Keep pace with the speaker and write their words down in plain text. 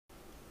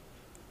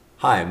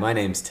Hi, my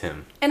name's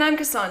Tim. And I'm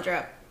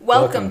Cassandra.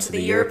 Welcome to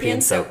the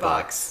European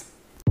Soapbox.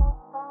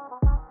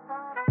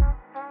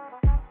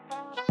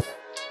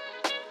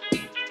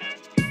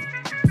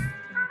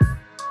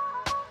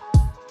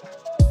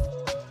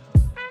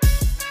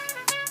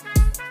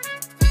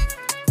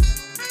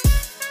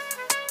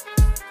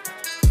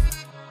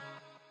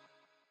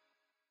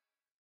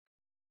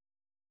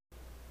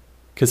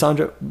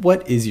 Cassandra,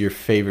 what is your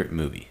favorite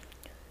movie?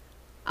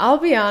 I'll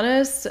be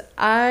honest,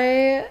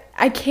 I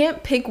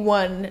can't pick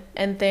one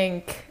and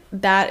think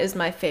that is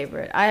my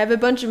favorite. I have a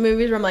bunch of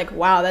movies where I'm like,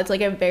 wow, that's like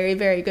a very,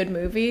 very good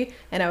movie,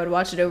 and I would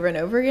watch it over and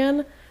over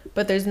again,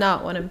 but there's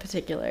not one in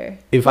particular.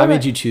 If I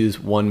made you choose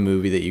one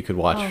movie that you could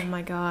watch Oh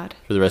my god.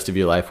 for the rest of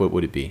your life, what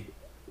would it be?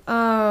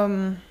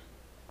 Oh,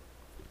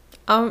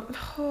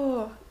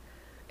 it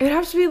would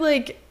have to be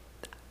like,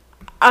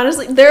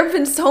 honestly, there have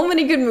been so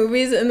many good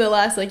movies in the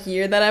last like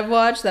year that I've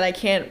watched that I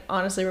can't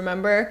honestly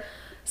remember.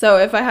 So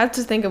if I had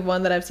to think of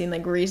one that I've seen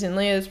like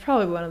recently, it's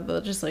probably one of the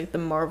just like the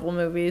Marvel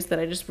movies that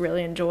I just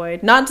really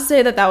enjoyed. Not to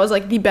say that that was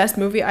like the best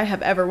movie I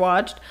have ever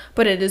watched,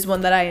 but it is one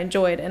that I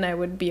enjoyed and I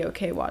would be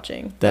okay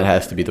watching. That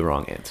has to be the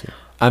wrong answer.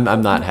 I'm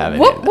not having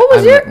it.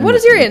 What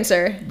is your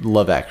answer?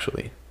 Love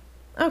Actually.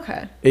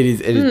 Okay. It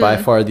is by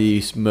far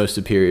the most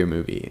superior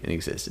movie in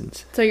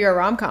existence. So you're a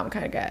rom-com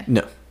kind of guy.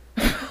 No.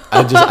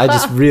 I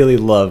just really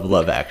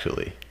love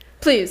Actually.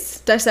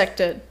 Please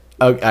dissect it.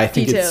 I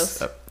think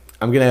Details.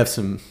 I'm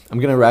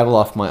gonna rattle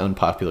off my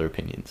unpopular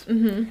opinions.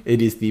 Mm-hmm.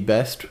 It is the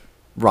best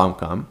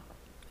rom-com.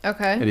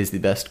 Okay. It is the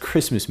best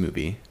Christmas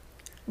movie.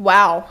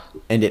 Wow.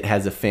 And it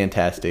has a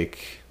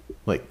fantastic,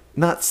 like,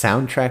 not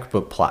soundtrack,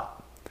 but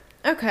plot.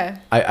 Okay.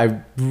 I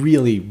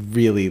really,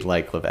 really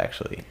like Love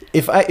Actually.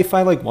 If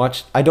I like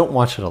watch, I don't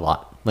watch it a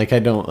lot. Like, I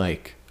don't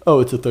like, oh,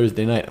 it's a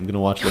Thursday night, I'm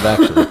gonna watch Love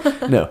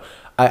Actually. No.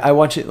 I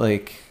watch it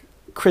like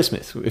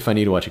Christmas, if I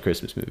need to watch a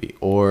Christmas movie.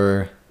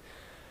 Or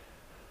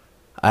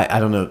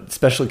I don't know,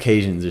 special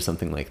occasions or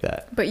something like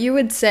that. But you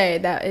would say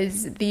that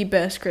is the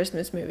best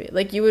Christmas movie.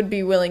 Like, you would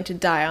be willing to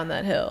die on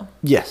that hill.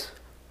 Yes.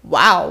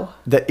 Wow.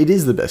 That it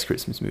is the best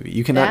Christmas movie.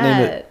 You cannot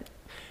name it.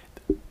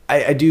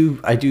 I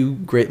do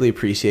greatly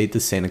appreciate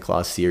the Santa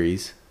Claus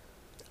series.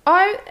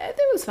 I think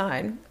it was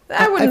fine.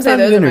 I wouldn't say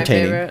those are my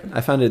favorite. I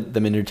found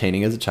them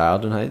entertaining as a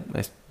child, and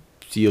I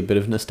see a bit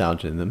of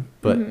nostalgia in them.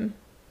 But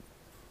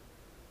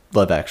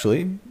Love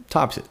Actually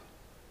tops it.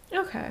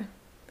 Okay.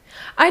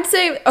 I'd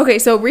say, okay,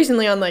 so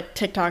recently on like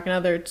TikTok and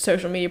other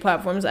social media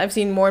platforms, I've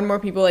seen more and more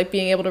people like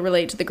being able to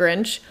relate to the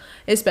Grinch,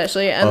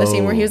 especially, and the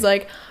scene where he was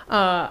like,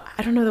 I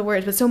don't know the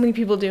words, but so many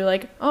people do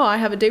like, oh, I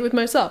have a date with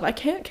myself. I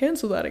can't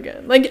cancel that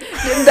again. Like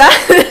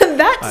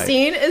that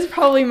scene is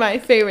probably my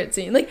favorite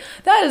scene. Like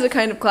that is a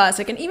kind of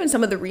classic, and even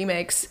some of the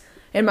remakes,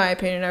 in my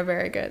opinion, are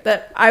very good.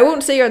 That I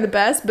won't say are the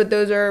best, but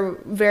those are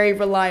very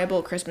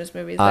reliable Christmas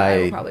movies that I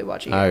will probably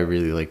watch again. I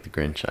really like the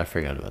Grinch. I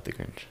forgot about the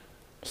Grinch.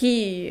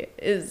 He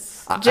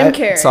is Jim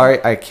Carrey.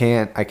 Sorry, I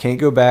can't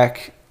go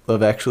back.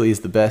 Love Actually is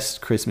the best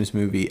Christmas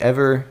movie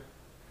ever.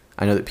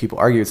 I know that people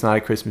argue it's not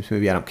a Christmas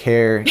movie. I don't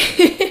care.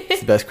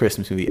 It's the best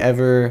Christmas movie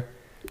ever.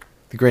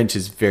 The Grinch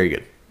is very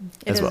good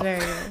as well. It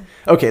is very good.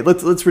 Okay,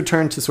 let's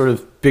return to sort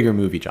of bigger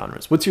movie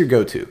genres. What's your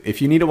go-to?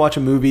 If you need to watch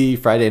a movie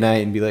Friday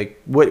night and be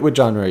like, what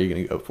genre are you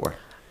going to go for?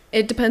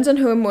 It depends on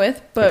who I'm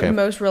with, but Okay.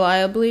 most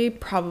reliably,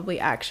 probably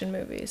action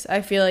movies.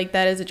 I feel like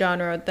that is a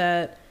genre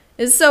that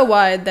is so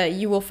wide that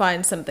you will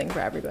find something for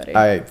everybody.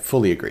 I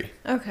fully agree.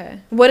 Okay.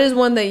 What is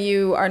one that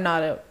you are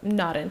not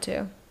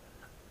into?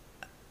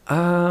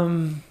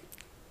 I'm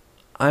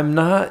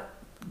not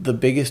the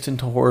biggest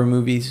into horror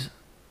movies.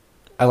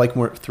 I like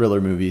more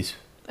thriller movies.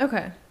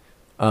 Okay.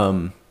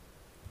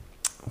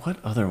 What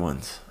other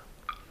ones?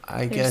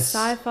 I guess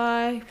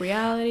sci-fi,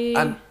 reality.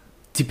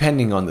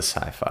 Depending on the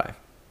sci-fi.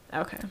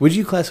 Okay. Would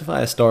you classify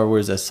a Star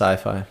Wars as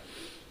sci-fi?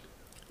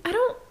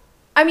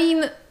 I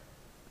mean,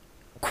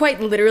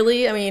 quite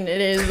literally. I mean, it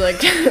is like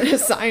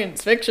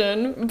science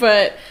fiction,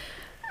 but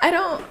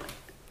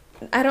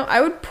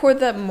I would pour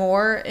that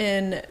more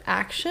in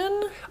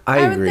action.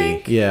 I would agree.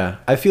 think. Yeah.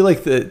 I feel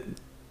like the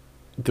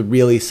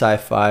really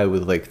sci-fi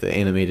with like the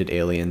animated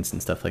aliens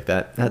and stuff like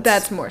that.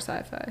 That's more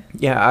sci-fi.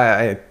 Yeah,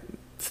 I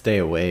stay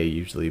away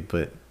usually,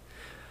 but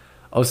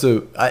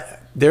also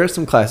there are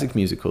some classic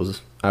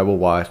musicals I will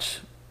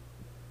watch,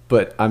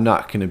 but I'm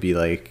not going to be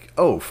like,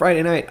 oh,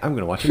 Friday night, I'm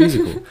going to watch a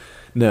musical.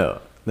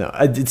 No,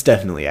 it's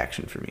definitely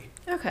action for me.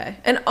 Okay.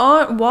 And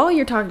while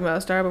you're talking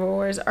about Star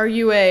Wars, are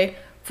you a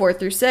 4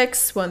 through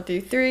 6, 1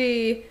 through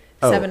 3,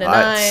 7 to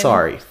 9?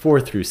 Sorry,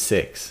 4 through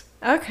 6.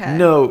 Okay.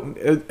 No,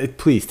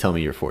 please tell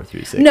me you're 4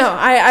 through 6. No,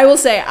 I will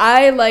say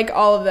I like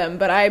all of them,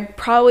 but I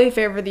probably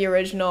favor the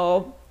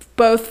original,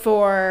 both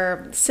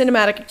for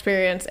cinematic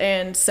experience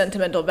and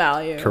sentimental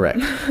value.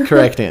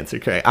 Correct answer.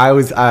 Correct.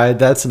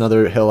 That's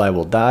another hill I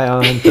will die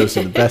on. Those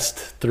are the best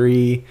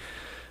 3.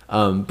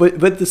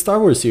 But the Star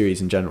Wars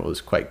series in general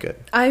is quite good.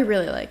 I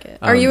really like it.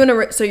 Are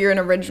you so you're in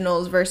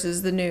originals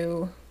versus the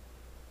new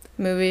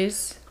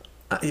movies?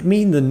 I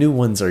mean, the new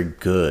ones are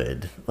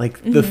good.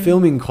 Like, the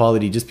filming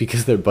quality, just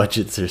because their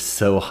budgets are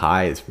so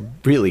high, is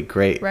really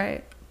great.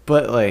 Right.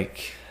 But,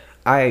 like,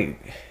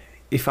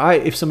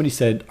 if somebody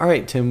said, all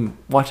right, Tim,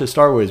 watch a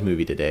Star Wars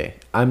movie today,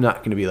 I'm not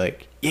going to be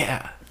like,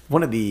 yeah,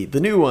 one of the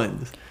new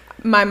ones.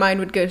 My mind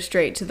would go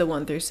straight to the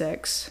 1 through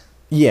 6.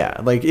 Yeah,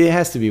 like it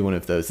has to be one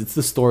of those. It's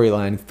the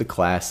storyline, it's the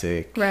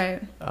classic.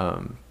 Right.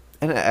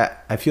 And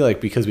I feel like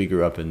because we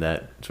grew up in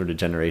that sort of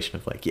generation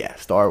of like, yeah,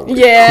 Star Wars.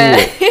 Yeah.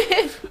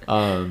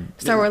 Cool.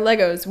 Star Wars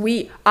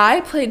Legos.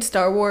 I played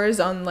Star Wars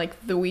on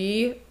like the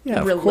Wii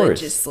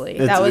religiously.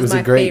 That was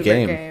my favorite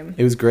game.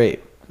 It was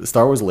great. The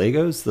Star Wars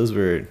Legos, those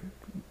were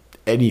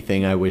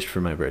anything I wished for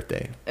my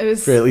birthday. It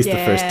was for at least the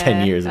first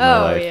 10 years of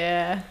my life. Oh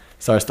yeah.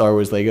 Star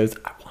Wars Legos,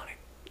 I want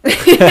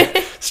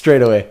it.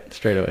 straight away.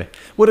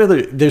 What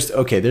other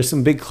there's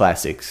some big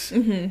classics.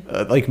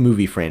 Like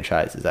movie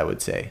franchises, I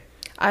would say.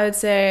 I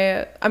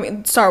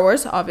mean, Star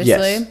Wars,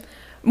 obviously. Yes.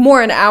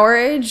 More in our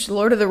age,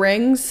 Lord of the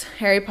Rings,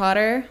 Harry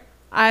Potter.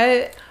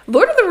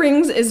 Lord of the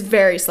Rings is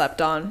very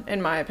slept on,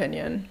 in my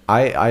opinion.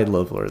 I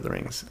love Lord of the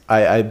Rings.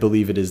 I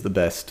believe it is the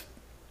best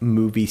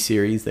movie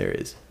series there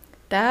is.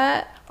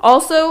 That,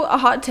 also a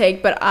hot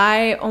take, but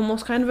I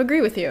almost kind of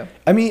agree with you.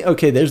 I mean,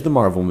 okay, there's the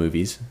Marvel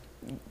movies.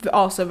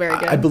 Also very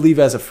good. I believe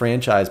as a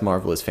franchise,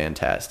 Marvel is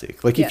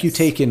fantastic. Like, if you Yes.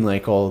 take in,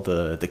 like, all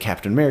the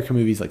Captain America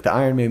movies, like the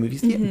Iron Man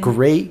movies, yeah,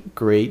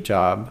 great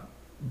job.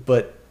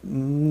 But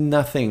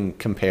nothing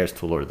compares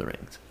to Lord of the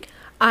Rings.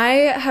 I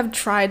have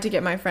tried to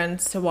get my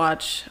friends to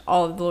watch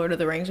all of the Lord of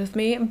the Rings with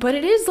me, but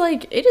it is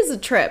a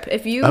trip.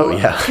 If you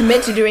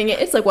commit to doing it,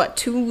 it's like, what,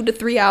 2 to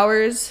 3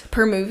 hours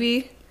per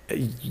movie?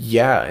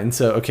 Yeah, and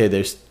so, okay,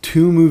 there's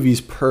 2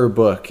 movies per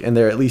book, and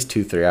they're at least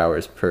 2-3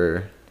 hours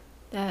per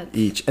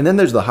each. And then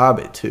there's The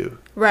Hobbit, too.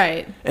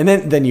 Right. And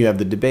then you have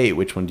the debate,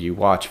 which one do you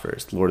watch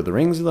first, Lord of the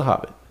Rings or The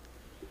Hobbit?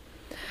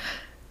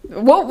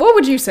 What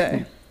would you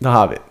say? The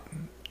Hobbit.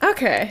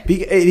 Okay.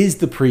 It is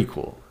the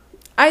prequel.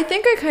 I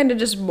think I kind of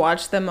just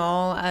watched them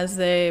all as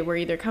they were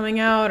either coming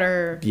out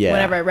or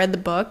whenever I read the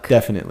book.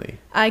 Definitely.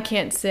 I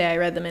can't say I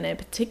read them in a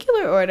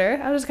particular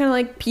order. I was kind of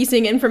like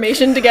piecing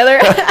information together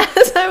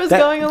as I was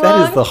going along.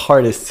 That is the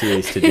hardest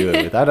series to do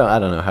it with. I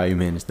don't know how you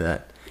managed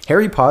that.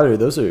 Harry Potter,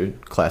 those are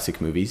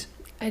classic movies.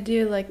 I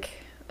do like...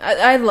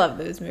 I love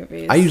those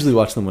movies. I usually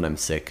watch them when I'm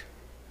sick.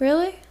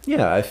 Really?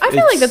 Yeah. I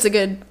feel like that's a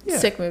good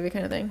sick movie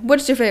kind of thing.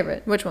 What's your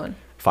favorite? Which one?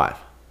 5.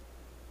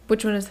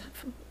 Which one is...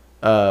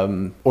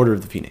 Order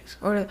of the Phoenix.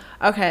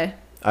 Okay.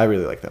 I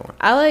really like that one.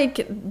 I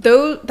like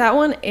that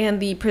one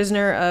and The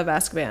Prisoner of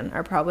Azkaban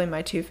are probably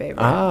my 2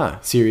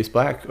 favorites. Sirius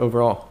Black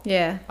overall.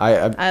 Yeah.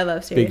 I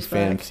love Sirius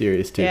Black. Big fan of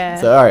Sirius too. Yeah.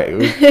 So all right,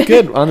 we're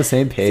good on the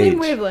same page. Same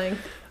wavelength.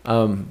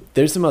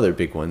 There's some other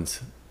big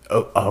ones.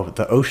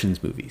 The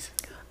Oceans movies.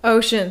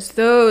 Oceans.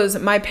 Those,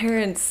 my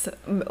parents,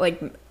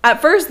 like,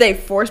 at first they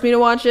forced me to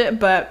watch it,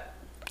 but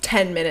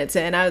 10 minutes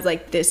in, I was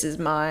like, this is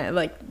my...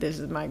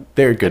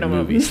 They're good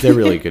movies. They're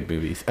really good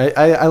movies.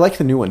 I like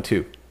the new one,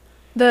 too.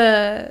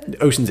 The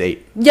Ocean's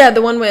 8. Yeah,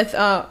 the one with...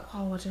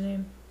 what's her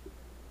name?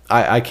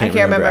 I can't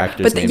remember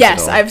actors' names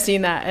yes, at all. I've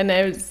seen that, and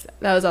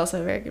that was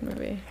also a very good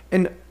movie.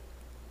 And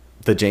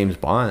the James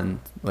Bond,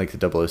 like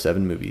the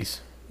 007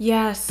 movies.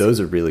 Yes.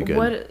 Those are really good.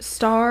 What,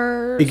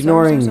 Star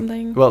or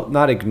something? Well,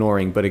 not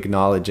ignoring, but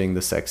acknowledging the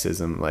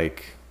sexism,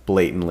 like,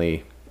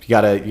 blatantly. You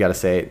gotta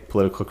say it.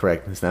 Political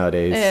correctness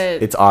nowadays.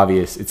 It's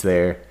obvious. It's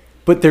there.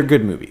 But they're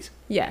good movies.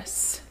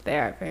 Yes, they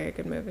are very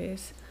good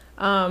movies.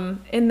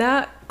 In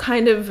that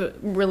kind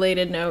of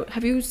related note,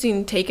 have you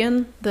seen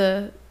Taken?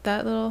 That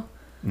little...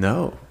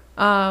 No.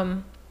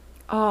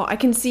 I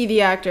can see the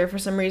actor. For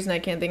some reason, I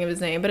can't think of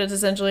his name. But it's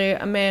essentially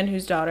a man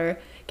whose daughter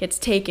gets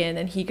taken,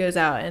 and he goes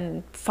out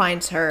and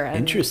finds her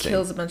and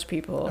kills a bunch of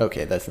people.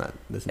 Okay, that's not...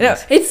 No,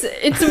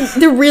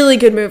 they're really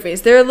good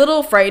movies. They're a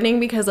little frightening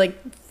because, like,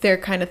 they're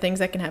kind of things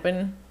that can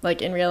happen,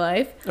 like, in real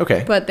life.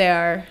 Okay. But they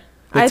are...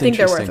 I think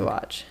they're worth a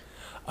watch.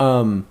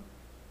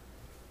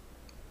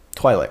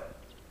 Twilight.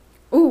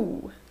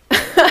 Ooh.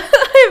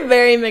 I have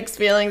very mixed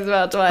feelings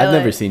about Twilight. I've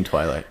never seen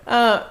Twilight.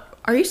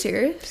 Are you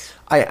serious?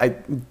 I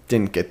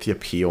didn't get the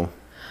appeal.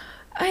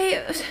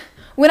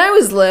 When I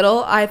was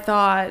little, I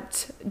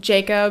thought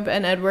Jacob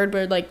and Edward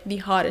were, like, the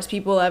hottest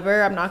people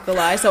ever. I'm not gonna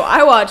lie. So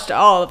I watched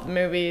all of the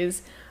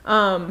movies.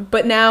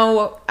 But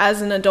now,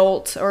 as an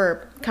adult,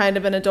 or kind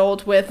of an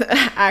adult with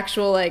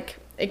actual, like,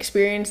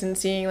 experience and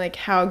seeing, like,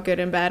 how good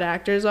and bad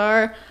actors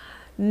are,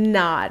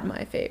 not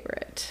my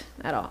favorite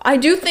at all. I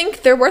do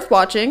think they're worth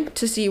watching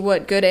to see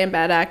what good and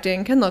bad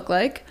acting can look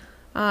like.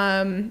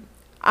 I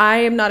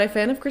am not a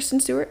fan of Kristen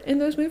Stewart in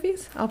those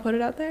movies. I'll put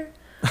it out there.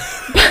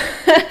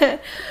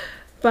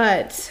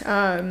 But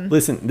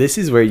listen, this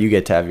is where you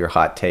get to have your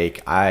hot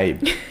take. I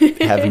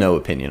have no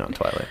opinion on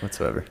Twilight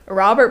whatsoever.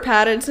 Robert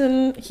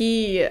Pattinson,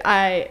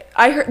 I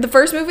heard the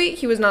first movie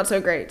he was not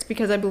so great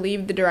because I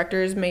believe the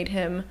directors made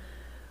him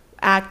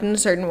act in a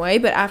certain way,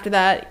 but after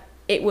that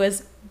it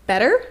was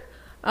better.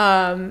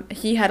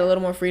 He had a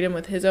little more freedom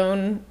with his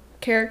own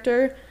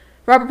character.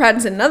 Robert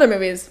Pattinson in other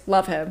movies,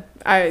 love him.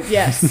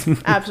 Yes,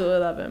 absolutely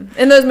love him.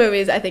 In those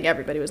movies, I think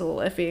everybody was a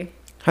little iffy.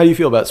 How do you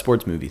feel about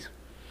sports movies?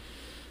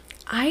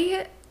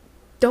 I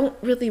don't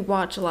really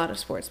watch a lot of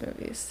sports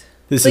movies.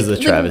 This is a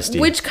travesty.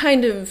 Which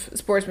kind of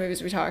sports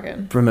movies are we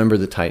talking? Remember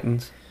the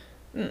Titans?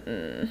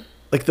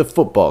 Like the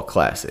football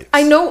classics.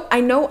 I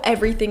know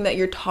everything that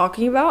you're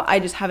talking about. I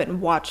just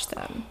haven't watched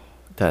them.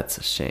 That's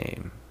a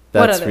shame.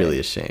 That's really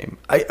a shame.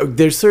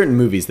 There's certain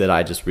movies that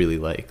I just really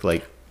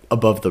like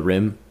Above the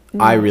Rim.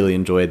 I really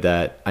enjoyed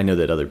that. I know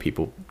that other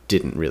people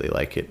didn't really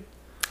like it.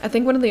 I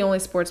think one of the only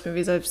sports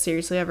movies I've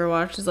seriously ever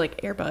watched is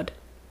like Air Bud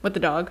with the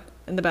dog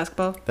and the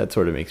basketball. That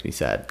sort of makes me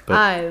sad.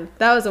 But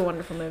that was a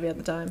wonderful movie at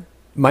the time.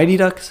 Mighty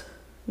Ducks?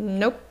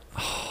 Nope.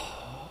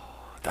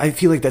 I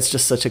feel like that's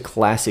just such a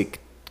classic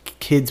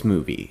kids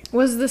movie.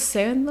 Was The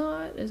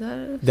Sandlot? Is that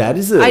it? That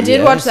is I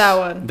did watch that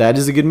one. That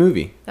is a good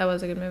movie. That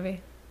was a good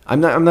movie. I'm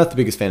not the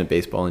biggest fan of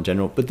baseball in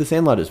general, but The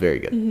Sandlot is very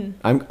good.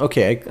 I'm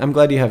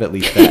glad you have at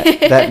least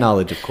that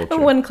knowledge of culture.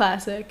 One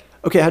classic.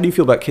 Okay, how do you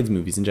feel about kids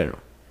movies in general?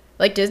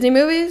 Like Disney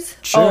movies?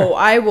 Sure. Oh,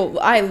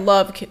 I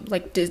love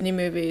like Disney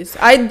movies.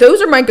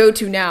 Those are my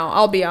go-to now,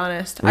 I'll be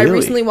honest. Really? I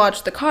recently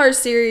watched the Cars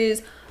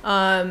series,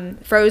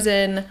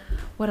 Frozen.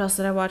 What else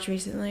did I watch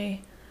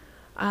recently?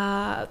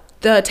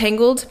 The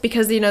Tangled,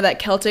 because that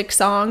Celtic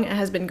song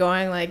has been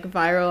going like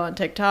viral on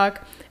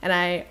TikTok, and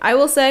I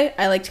will say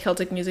I liked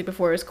Celtic music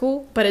before it was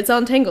cool, but it's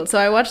on Tangled, so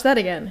I watched that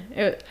again.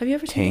 Have you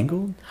ever seen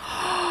Tangled?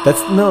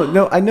 That's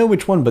no, I know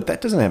which one, but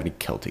that doesn't have any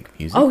Celtic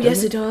music. Oh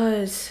yes, it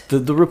does.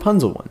 The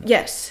Rapunzel one.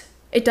 Yes,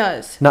 it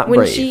does. Not when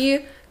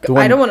Brave.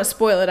 I don't want to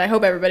spoil it. I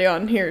hope everybody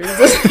on here is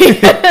listening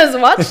has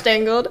watched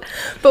Tangled,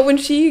 but when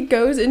she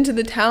goes into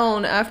the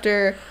town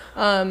after.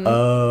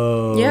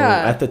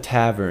 At the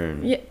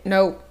tavern. Yeah,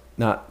 no.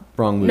 Not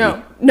wrong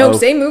movie. No,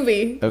 same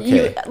movie.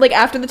 Okay.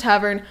 After the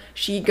tavern,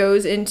 she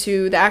goes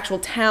into the actual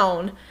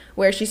town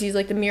where she sees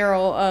like the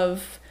mural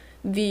of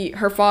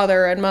her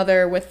father and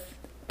mother with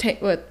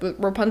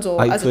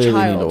Rapunzel as a child.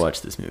 I clearly need to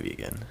watch this movie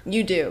again.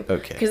 You do.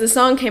 Okay. Because the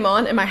song came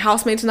on, and my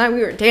housemates and I, we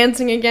were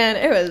dancing again.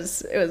 It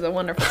was a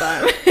wonderful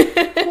time.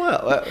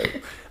 Well,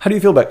 how do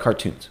you feel about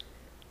cartoons?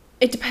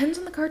 It depends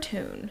on the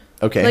cartoon.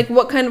 Okay. Like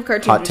what kind of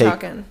cartoon Hot are take. you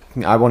talking?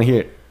 I want to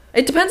hear it.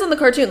 It depends on the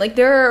cartoon. Like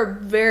there are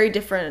very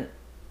different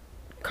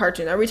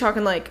cartoons. Are we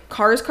talking like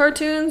Cars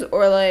cartoons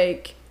or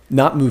like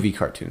not movie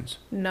cartoons?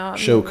 Not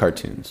show movie.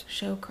 Cartoons.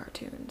 Show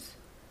cartoons.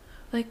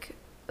 Like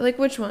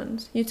which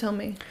ones? You tell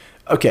me.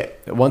 Okay.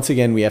 Once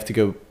again, we have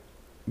to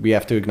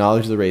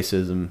acknowledge the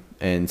racism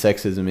and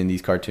sexism in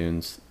these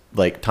cartoons,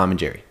 like Tom and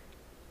Jerry.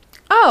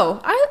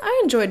 Oh, I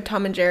enjoyed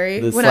Tom and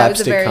Jerry the when I was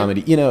slapstick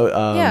comedy.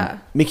 Yeah.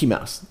 Mickey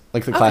Mouse,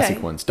 like the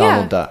classic ones.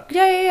 Donald Duck.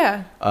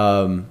 Yeah.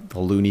 The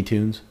Looney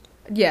Tunes.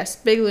 Yes,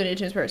 big Looney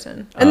Tunes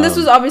person. And this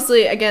was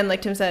obviously, again,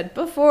 like Tim said,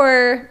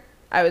 before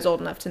I was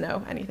old enough to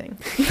know anything.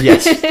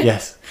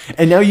 Yes.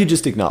 And now you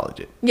just acknowledge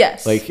it.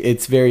 Yes. Like,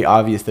 it's very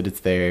obvious that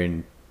it's there,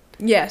 and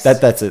yes.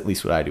 That's at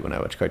least what I do when I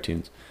watch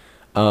cartoons.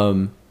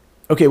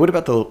 Okay, what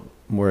about the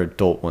more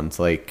adult ones,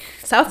 like...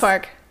 South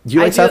Park. Do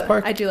you like South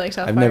Park? I do like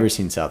South Park. I've never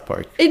seen South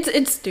Park.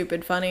 It's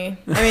stupid funny.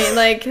 I mean,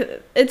 like,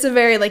 it's a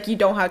very, like, you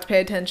don't have to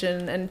pay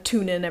attention and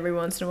tune in every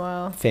once in a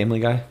while. Family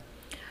Guy?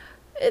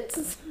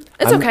 It's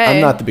I'm, okay.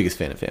 I'm not the biggest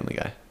fan of Family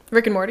Guy.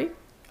 Rick and Morty?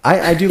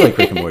 I do like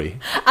Rick and Morty.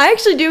 I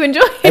actually do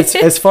enjoy it.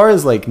 As far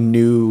as, like,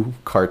 new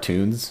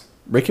cartoons,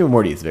 Rick and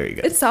Morty is very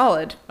good. It's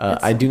solid.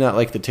 I do not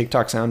like the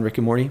TikTok sound, Rick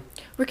and Morty.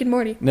 Rick and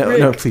Morty.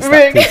 No, please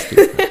stop.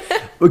 Please.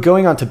 Well,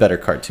 going on to better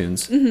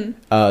cartoons,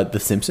 The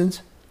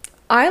Simpsons.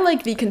 I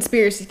like the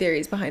conspiracy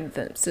theories behind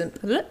the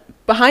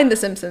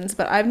Simpsons,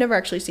 but I've never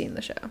actually seen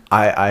the show.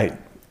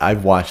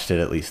 I've watched it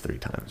at least 3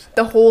 times.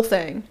 The whole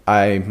thing.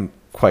 I'm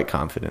quite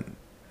confident.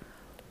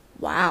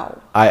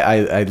 Wow.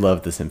 I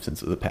love The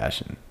Simpsons with a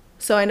passion.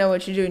 So I know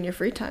what you do in your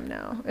free time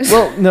now.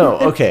 Well, no,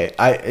 okay.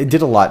 I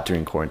did a lot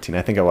during quarantine.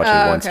 I think I watched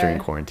it once during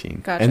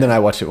quarantine. Gotcha. And then I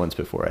watched it once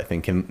before, I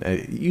think.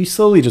 And you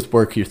slowly just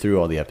work you through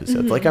all the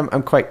episodes. Like,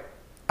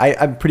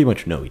 I pretty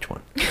much know each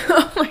one.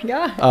 Oh my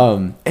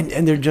god.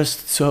 And they're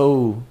just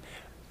so...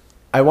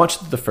 I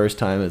watched it the first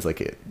time as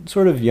like a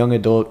sort of young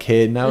adult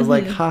kid, and I was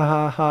like, ha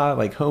ha ha,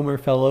 like Homer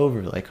fell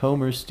over, like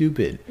Homer's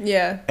stupid.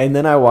 Yeah. And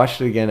then I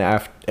watched it again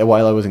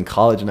while I was in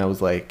college, and I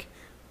was like,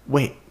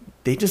 wait,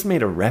 they just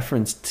made a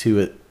reference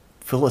to a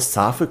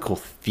philosophical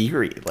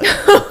theory. Like,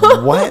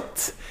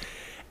 what?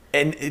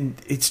 And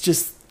it's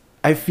just,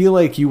 I feel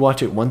like you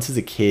watch it once as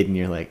a kid, and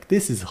you're like,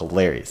 this is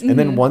hilarious. And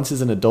then once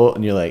as an adult,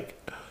 and you're like,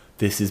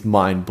 this is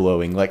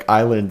mind-blowing. Like,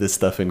 I learned this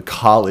stuff in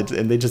college,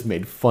 and they just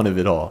made fun of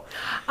it all.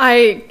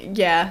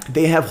 Yeah.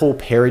 They have whole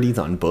parodies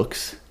on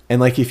books.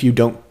 And, like, if you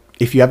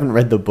haven't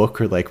read the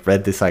book or, like,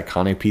 read this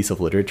iconic piece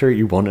of literature,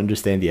 you won't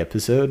understand the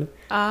episode.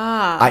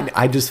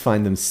 I just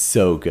find them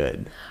so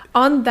good.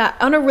 On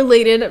a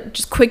related,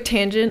 just quick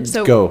tangent.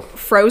 So, Go.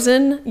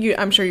 Frozen,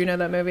 I'm sure you know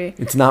that movie.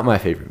 It's not my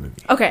favorite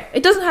movie. Okay,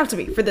 it doesn't have to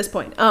be for this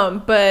point.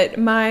 But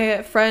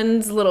my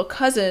friend's little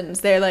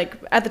cousins, they're like,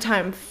 at the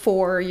time,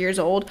 4 years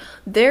old,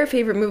 their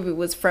favorite movie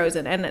was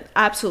Frozen, and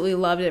absolutely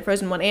loved it,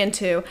 Frozen 1 and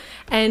 2.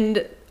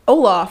 And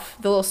Olaf,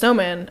 the little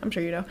snowman, I'm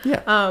sure you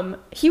know,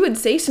 he would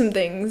say some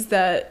things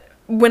that,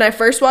 when I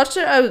first watched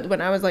it, when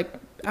I was like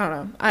I don't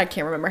know. I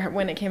can't remember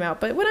when it came out,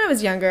 but when I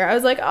was younger, I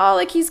was like, oh,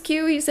 like he's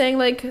cute. He's saying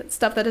like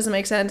stuff that doesn't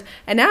make sense.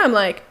 And now I'm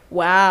like,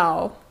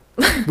 wow.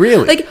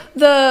 Really? Like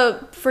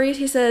the phrase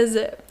he says,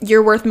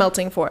 "You're worth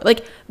melting for."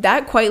 Like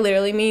that quite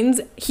literally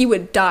means he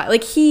would die.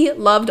 Like he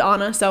loved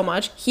Anna so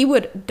much, he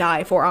would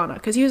die for Anna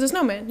because he was a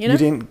snowman. You know. You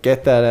didn't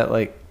get that at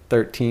like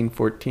 13,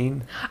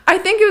 14? I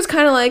think it was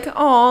kind of like,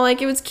 oh,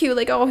 like it was cute,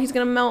 like, oh, he's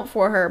gonna melt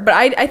for her. But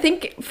I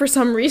think for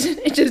some reason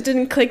it just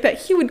didn't click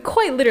that he would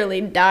quite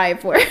literally die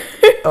for her.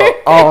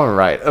 Oh, all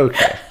right.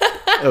 Okay.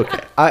 Okay.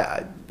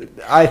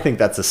 I think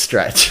that's a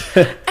stretch.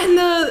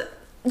 And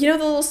you know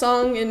the little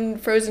song in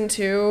Frozen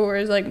 2 where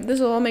it's like, this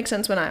will all make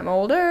sense when I'm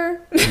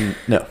older?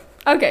 No.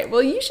 Okay,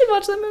 well, you should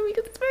watch that movie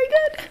because it's very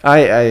good.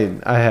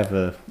 I have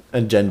a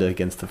agenda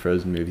against the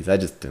Frozen movies. I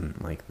just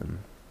didn't like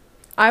them.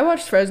 I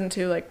watched Frozen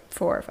 2 like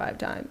 4 or 5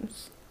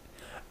 times.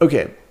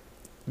 Okay.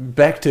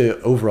 Back to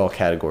overall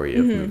category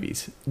of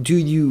movies. Do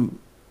you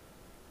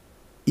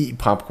eat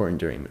popcorn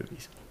during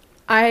movies?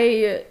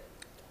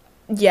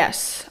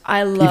 Yes,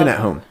 I love. Even at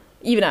home?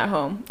 Even at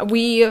home.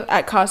 We,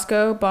 at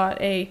Costco,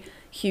 bought a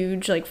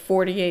huge, like,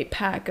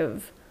 48-pack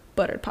of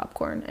buttered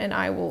popcorn, and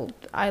I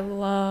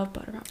love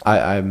buttered popcorn.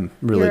 I'm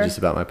religious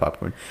about my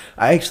popcorn.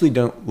 I actually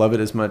don't love it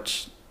as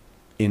much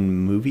in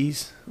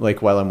movies,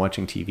 like while I'm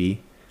watching TV.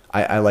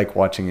 I like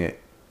watching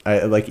it. I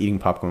like eating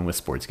popcorn with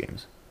sports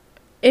games.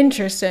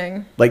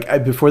 Interesting.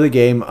 Like, before the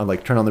game, I'll,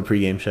 like, turn on the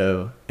pregame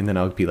show, and then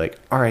I'll be like,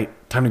 all right,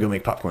 time to go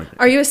make popcorn.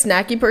 Are you a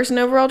snacky person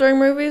overall during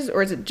movies,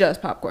 or is it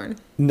just popcorn?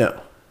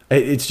 No.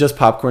 It's just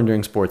popcorn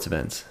during sports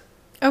events.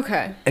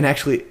 Okay. And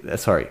actually,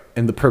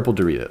 and the purple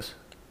Doritos.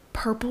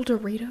 Purple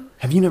Doritos?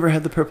 Have you never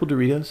had the purple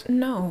Doritos?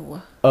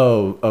 No.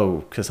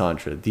 Oh,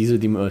 Cassandra. These are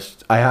the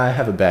most... I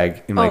have a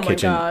bag in my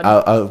kitchen. God.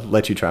 I'll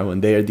let you try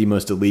one. They are the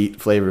most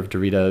elite flavor of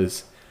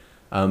Doritos.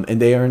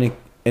 And they are an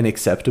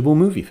acceptable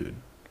movie food.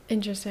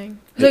 Interesting.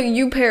 So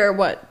you pair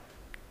what?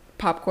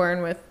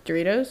 Popcorn with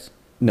Doritos?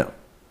 No.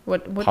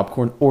 What?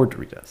 Popcorn or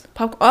Doritos.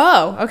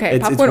 Oh, okay.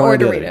 Popcorn or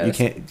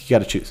Doritos. You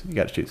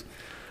gotta choose.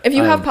 If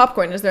you have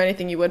popcorn, is there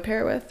anything you would pair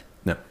it with?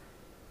 No.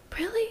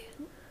 Really?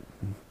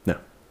 No.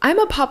 I'm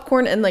a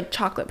popcorn and like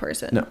chocolate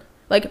person. No.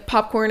 Like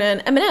popcorn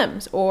and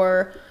M&Ms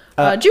or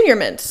Junior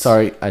Mints.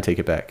 Sorry, I take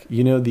it back.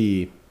 You know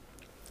the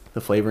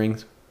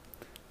flavorings?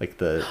 Like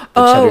the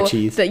cheddar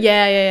cheese?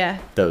 Yeah.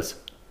 Those.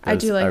 I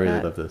do like that. I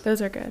really love those.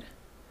 Those are good.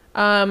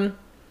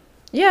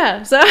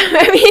 Yeah, so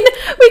I mean,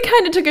 we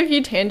kind of took a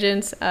few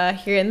tangents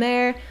here and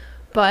there,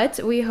 but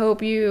we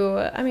hope you,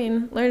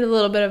 learned a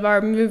little bit of our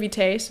movie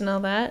taste and all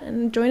that,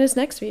 and join us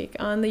next week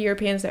on the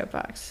European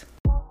Soapbox.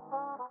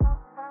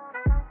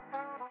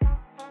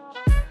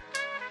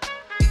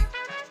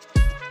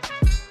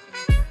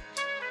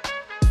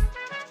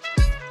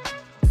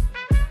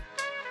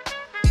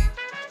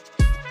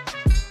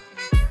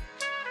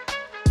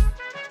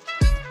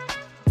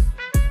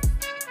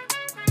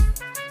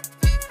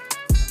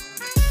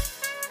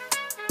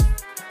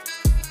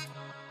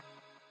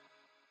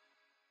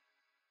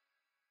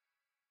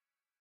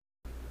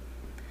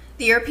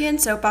 The European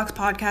Soapbox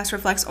podcast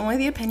reflects only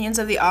the opinions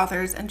of the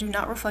authors and do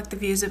not reflect the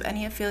views of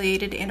any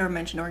affiliated and/or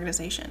mentioned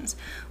organizations.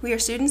 We are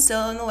students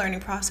still in the learning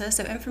process,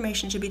 so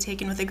information should be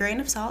taken with a grain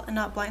of salt and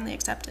not blindly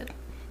accepted.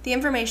 The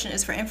information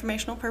is for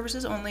informational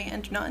purposes only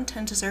and do not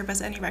intend to serve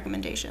as any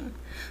recommendation.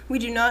 We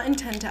do not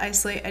intend to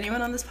isolate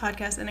anyone on this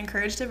podcast and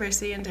encourage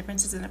diversity and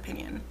differences in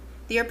opinion.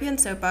 The European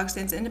Soapbox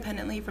stands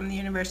independently from the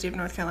University of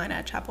North Carolina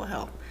at Chapel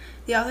Hill.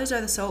 The authors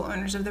are the sole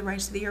owners of the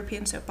rights to the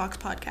European Soapbox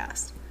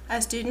podcast.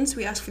 As students,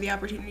 we ask for the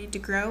opportunity to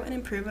grow and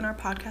improve on our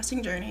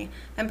podcasting journey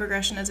and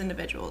progression as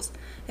individuals.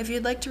 If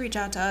you'd like to reach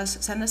out to us,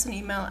 send us an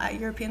email at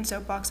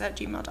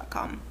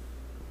europeansoapbox@gmail.com.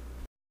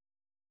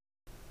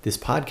 This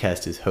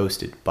podcast is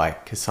hosted by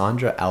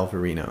Cassandra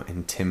Alvarino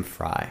and Tim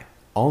Fry.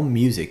 All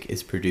music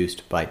is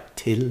produced by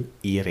Till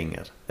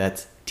Ehringer.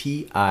 That's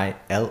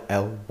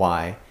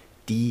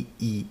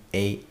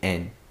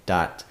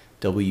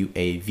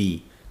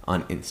TILLYDEAN.WAV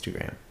on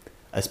Instagram.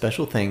 A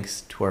special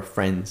thanks to our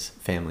friends,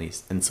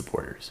 families, and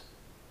supporters.